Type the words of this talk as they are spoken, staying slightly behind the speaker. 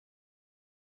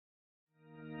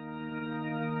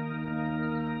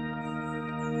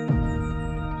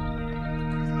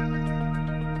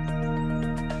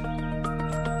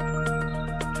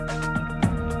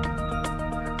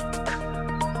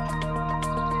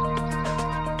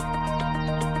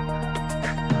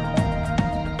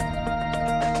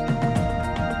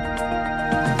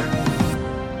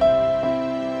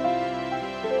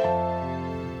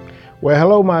Well,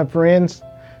 hello, my friends.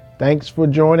 Thanks for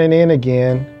joining in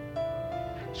again.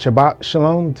 Shabbat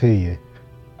Shalom to you.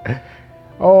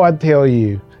 Oh, I tell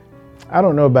you, I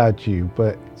don't know about you,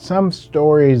 but some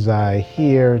stories I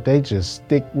hear, they just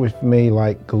stick with me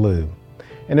like glue.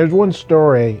 And there's one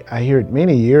story I heard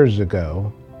many years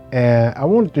ago, and I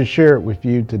wanted to share it with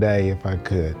you today if I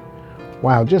could.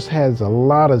 Wow, it just has a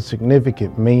lot of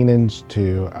significant meanings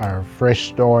to our fresh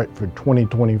start for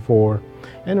 2024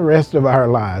 and the rest of our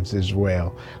lives as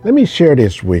well. Let me share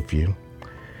this with you.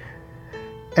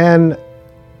 And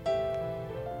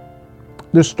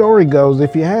the story goes,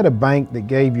 if you had a bank that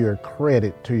gave you a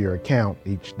credit to your account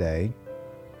each day,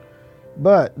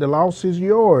 but the loss is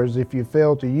yours if you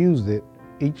fail to use it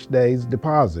each day's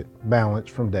deposit balance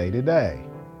from day to day.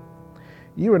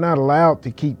 You are not allowed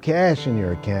to keep cash in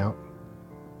your account,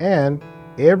 and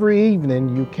every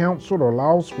evening you canceled or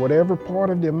lost whatever part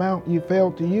of the amount you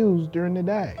failed to use during the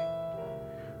day.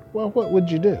 Well, what would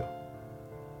you do?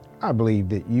 I believe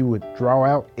that you would draw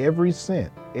out every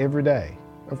cent every day,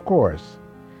 of course,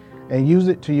 and use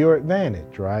it to your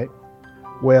advantage, right?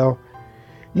 Well,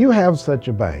 you have such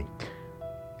a bank,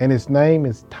 and its name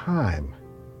is time.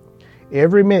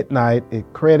 Every midnight,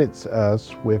 it credits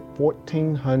us with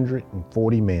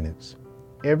 1,440 minutes.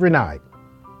 Every night,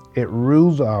 it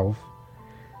rules off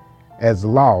as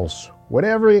loss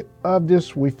whatever of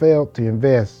this we failed to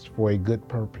invest for a good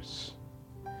purpose.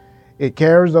 It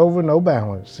carries over no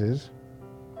balances,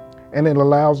 and it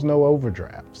allows no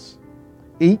overdrafts.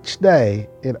 Each day,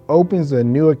 it opens a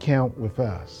new account with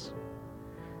us.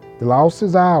 The loss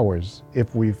is ours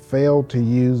if we fail to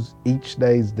use each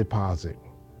day's deposit.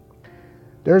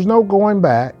 There's no going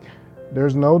back.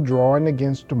 There's no drawing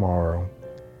against tomorrow.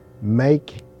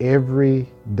 Make every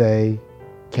day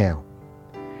count.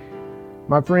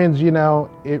 My friends,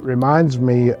 it reminds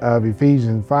me of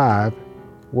Ephesians 5,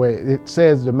 where it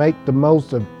says to make the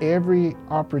most of every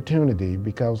opportunity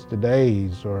because the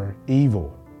days are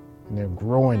evil and they're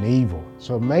growing evil.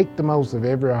 So make the most of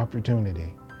every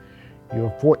opportunity. Your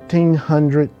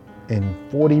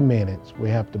 1,440 minutes, we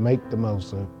have to make the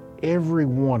most of every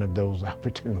one of those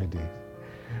opportunities.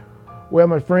 Well,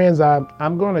 my friends,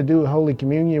 I'm going to do Holy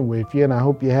Communion with you, and I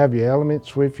hope you have your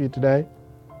elements with you today.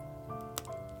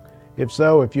 If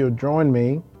so, if you'll join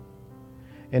me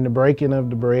in the breaking of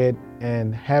the bread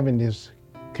and having this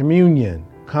communion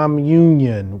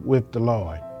with the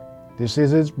Lord. This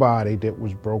is his body that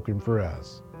was broken for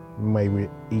us. May we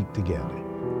eat together.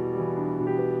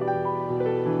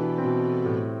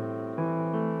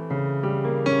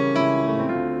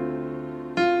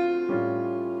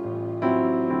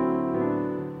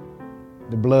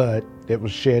 The blood that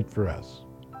was shed for us.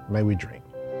 May we drink.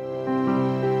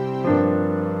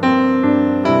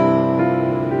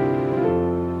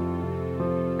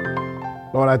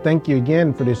 Lord, I thank you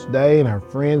again for this day and our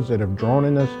friends that have drawn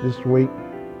in us this week.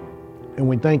 And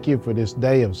we thank you for this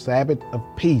day of Sabbath of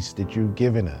peace that you've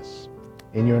given us.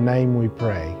 In your name we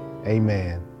pray.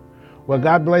 Amen. Well,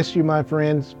 God bless you, my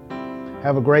friends.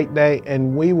 Have a great day,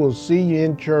 and we will see you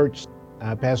in church.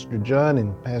 Pastor John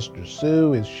and Pastor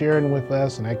Sue is sharing with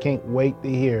us, and I can't wait to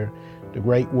hear the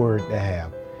great word they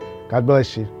have. God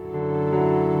bless you.